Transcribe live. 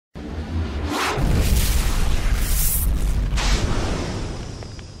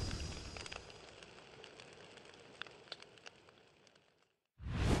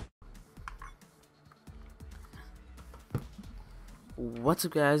What's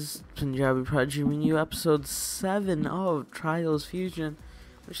up, guys? PunjabiProdigy bringing you episode 7 of Trials Fusion.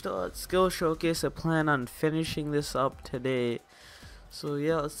 We're still at Skill Showcase. I plan on finishing this up today. So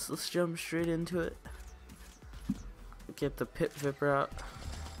yeah, let's jump straight into it. Get the pit vipper out.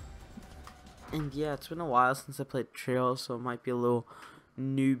 And yeah, it's been a while since I played Trails, so it might be a little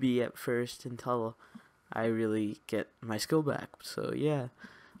newbie at first until I really get my skill back. So yeah,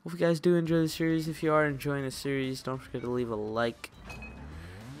 hope you guys do enjoy the series. If you are enjoying the series, don't forget to leave a like,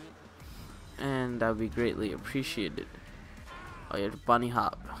 and that would be greatly appreciated. Oh, you have to bunny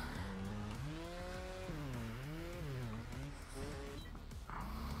hop.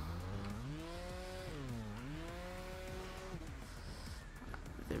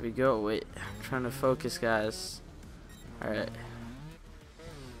 There we go. Wait, I'm trying to focus, guys. Alright.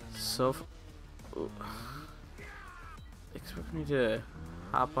 So, expect me to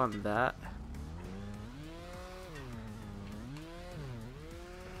hop on that.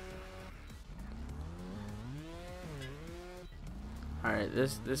 Alright,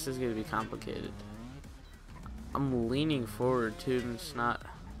 this is gonna be complicated. I'm leaning forward too, and it's not.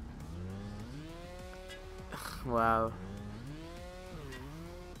 Wow.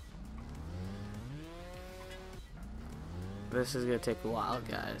 This is gonna take a while,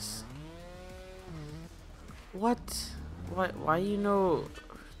 guys. What? Why you know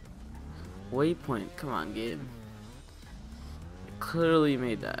waypoint? Come on, game. You clearly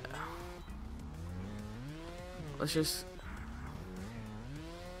made that. Let's just.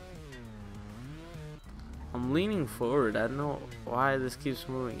 I'm leaning forward. I don't know why this keeps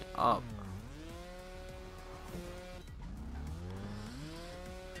moving up.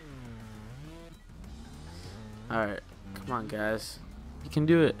 Alright. Come on, guys. You can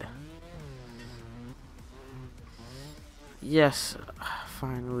do it. Yes.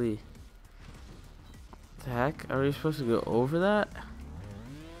 Finally. What the heck? Are we supposed to go over that?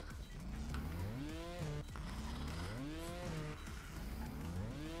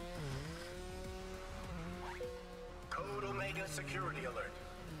 Code Omega security alert.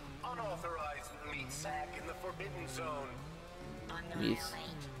 Unauthorized meat sack in the forbidden zone.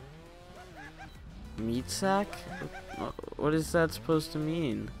 Meat sack? What is that supposed to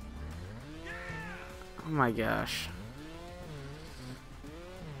mean? Oh my gosh.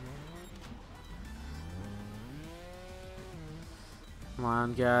 Come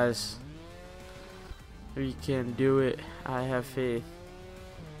on, guys. You can do it. I have faith.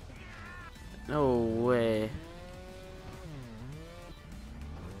 No way.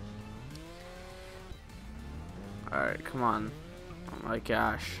 Alright, come on. Oh my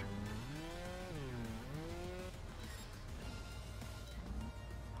gosh.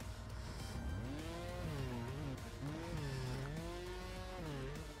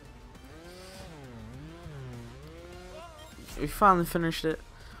 We finally finished it.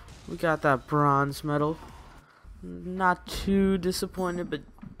 We got that bronze medal. Not too disappointed, but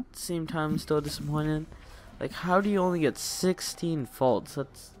at the same time still disappointed. Like, how do you only get 16 faults?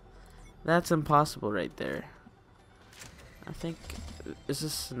 That's impossible right there. I think this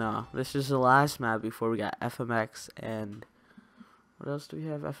is the last map before we got FMX, and what else do we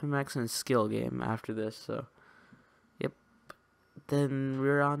have? FMX and skill game after this. So yep. Then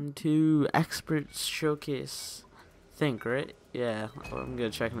we're on to expert showcase. Think, right? Yeah, well, I'm gonna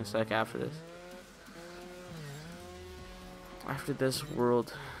check in a sec after this. After this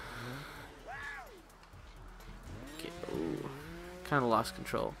world. Okay, oh, kind of lost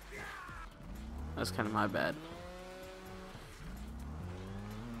control. That's kind of my bad.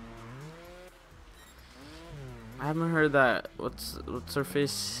 I haven't heard that what's her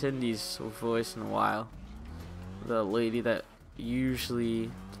face Cindy's voice in a while. The lady that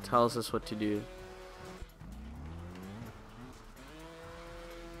usually tells us what to do.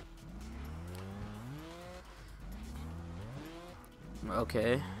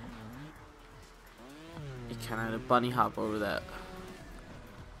 Okay. You kind of bunny hop over that.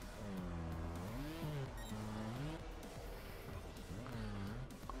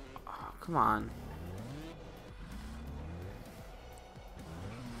 Oh, come on.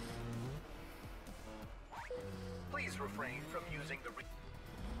 Please refrain from using the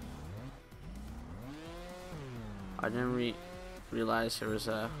I didn't realize there was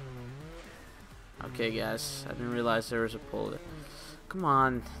a. Okay, guys, I didn't realize there was a pull there. Come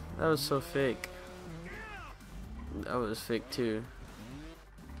on, that was so fake. That was fake too.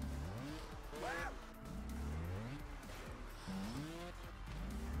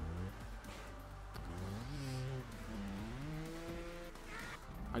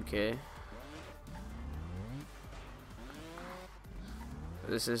 Okay.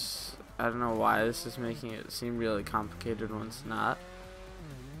 This is I don't know why this is making it seem really complicated when it's not.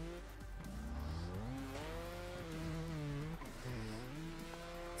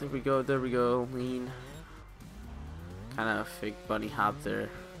 There we go, there we go. Lean. Kind of fake bunny hop there.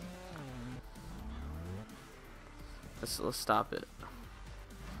 Let's stop it.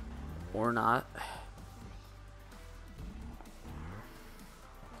 Or not.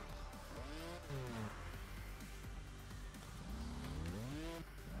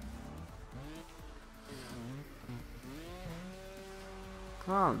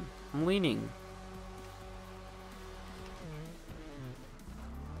 Come on, I'm leaning.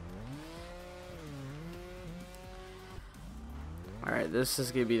 Alright, this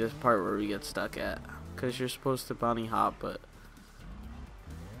is gonna be the part where we get stuck at. Because you're supposed to bunny hop, but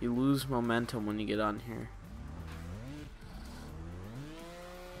you lose momentum when you get on here.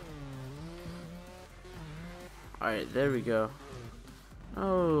 Alright, there we go.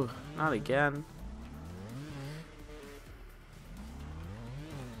 Oh, not again.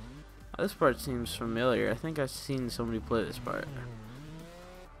 This part seems familiar. I think I've seen somebody play this part.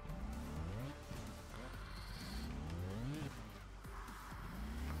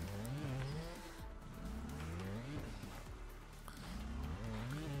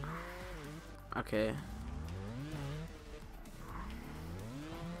 Okay.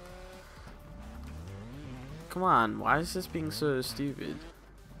 Come on, why is this being so stupid?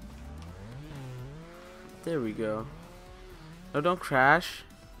 There we go. No, don't crash.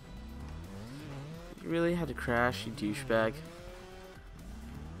 You really had to crash, you douchebag.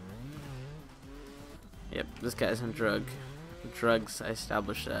 Yep, this guy's on drugs, I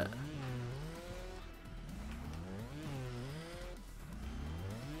established that.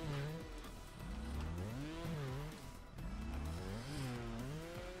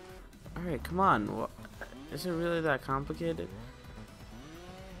 Alright, come on. Is it really that complicated?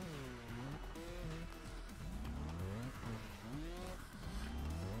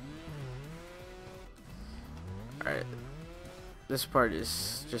 Alright. This part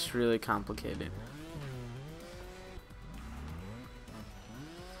is just really complicated.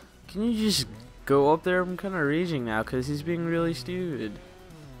 Can you just go up there? I'm kind of raging now because he's being really stupid.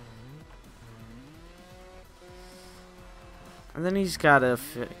 And then he's got a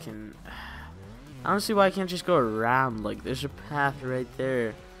fucking... I don't see why I can't just go around. Like, there's a path right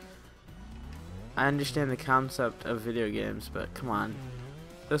there. I understand the concept of video games, but come on.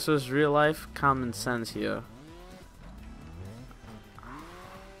 This was real life common sense here.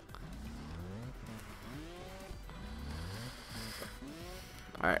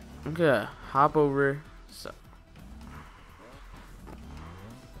 Alright, I'm gonna hop over. So.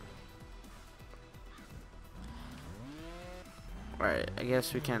 Alright, I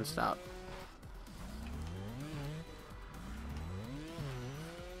guess we can't stop.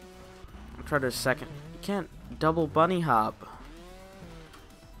 I'll try to a second. You can't double bunny hop.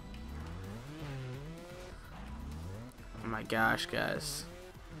 Oh my gosh, guys.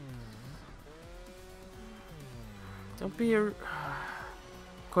 Don't be a... Of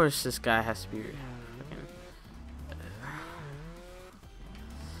course, this guy has to be fucking...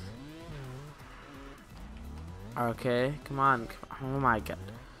 Okay, come on. Oh my god.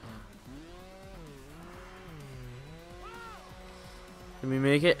 Did we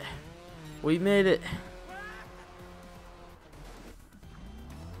make it? We made it.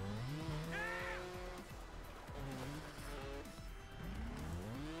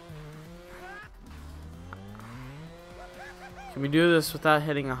 Can we do this without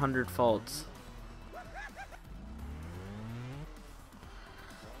hitting 100 faults?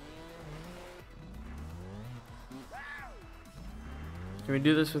 Can we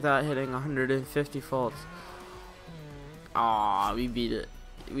do this without hitting 150 faults? Aw, we beat it.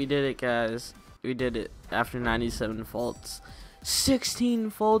 We did it, guys. We did it after 97 faults. 16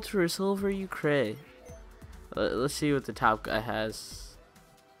 faults for a silver, you cray. Let's see what the top guy has.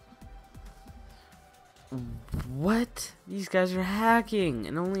 What? These guys are hacking,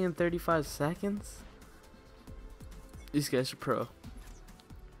 and only in 35 seconds? These guys are pro.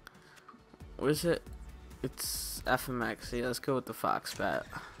 What is it? It's FMX. Yeah, let's go with the Fox bat.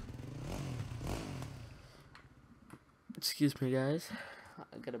 Excuse me, guys.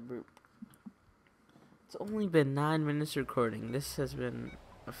 I got a burp. It's only been 9 minutes recording. This has been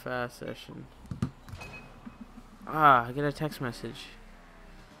a fast session. Ah, I got a text message.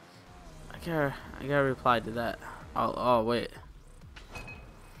 I gotta reply to that. Oh wait.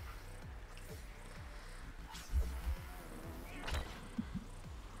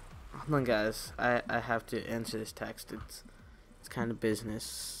 Hold on, guys. I have to answer this text. It's kind of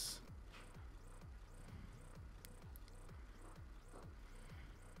business.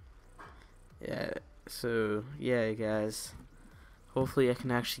 Yeah, so, yeah, guys. Hopefully I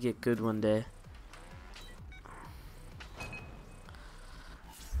can actually get good one day.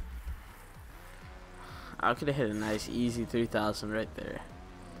 I could have hit a nice, easy 3,000 right there.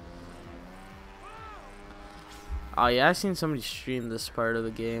 Oh yeah, I've seen somebody stream this part of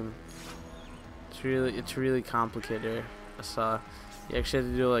the game. It's really complicated. I saw you actually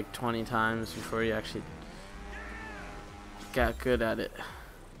had to do it like 20 times before you actually got good at it.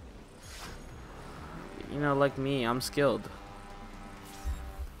 You know, like me, I'm skilled.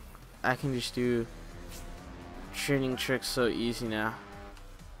 I can just do training tricks so easy now.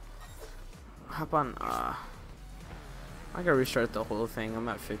 Hop on. I gotta restart the whole thing. I'm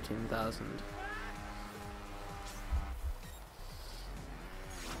at 15,000.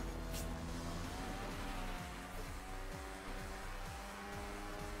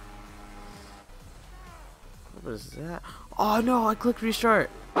 What is that? Oh no, I clicked restart.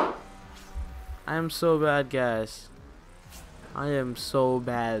 I am so bad, guys. I am so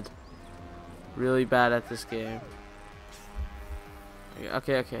bad. Really bad at this game.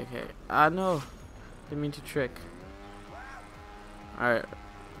 Okay. No. Didn't mean to trick. Alright.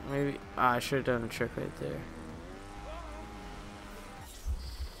 Maybe. I should have done a trick right there.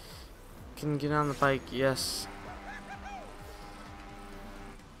 Can get on the bike. Yes.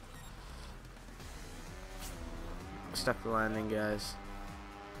 Stuck the landing, guys.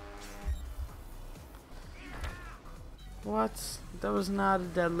 What? That was not a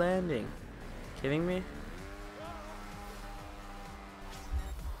dead landing. Kidding me?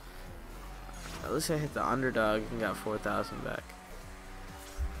 At least I hit the underdog and got 4,000 back.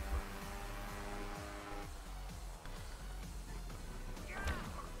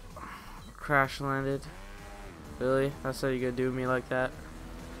 Crash landed. Really? That's how you gonna do me like that?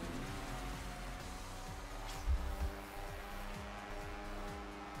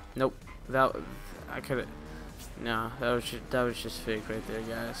 Nope. I could've. No, that was just fake right there,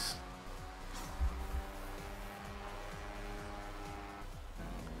 guys.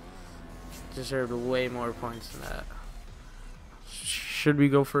 Deserved way more points than that. Should we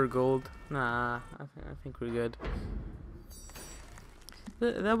go for a gold? Nah, I think we're good.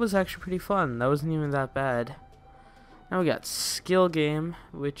 That was actually pretty fun. That wasn't even that bad. Now we got skill game,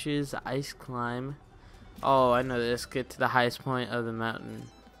 which is ice climb. Oh, I know this. Get to the highest point of the mountain.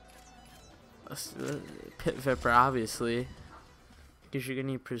 Pit Vipper, obviously, because you're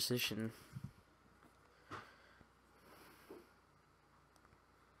gonna need precision.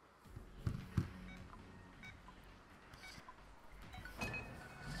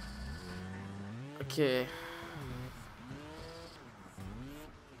 Okay.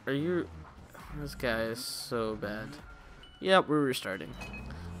 This guy is so bad. Yep, we're restarting.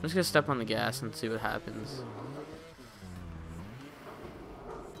 I'm just gonna step on the gas and see what happens.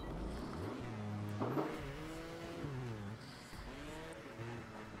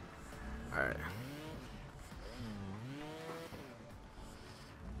 Alright.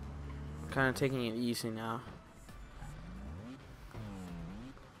 Kind of taking it easy now.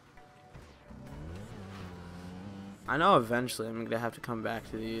 I know eventually I'm gonna have to come back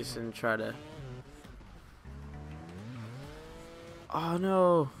to these and try to. Oh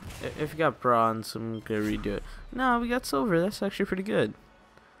no! If we got bronze, I'm gonna redo it. No, we got silver. That's actually pretty good.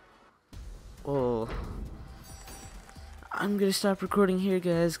 Well, I'm gonna stop recording here,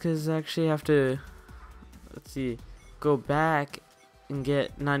 guys, because I actually have to. Let's see, go back and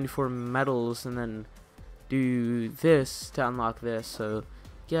get 94 medals, and then do this to unlock this. So,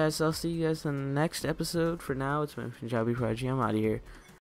 guys, I'll see you guys in the next episode. For now, it's my PunjabiProdigy. I'm out of here.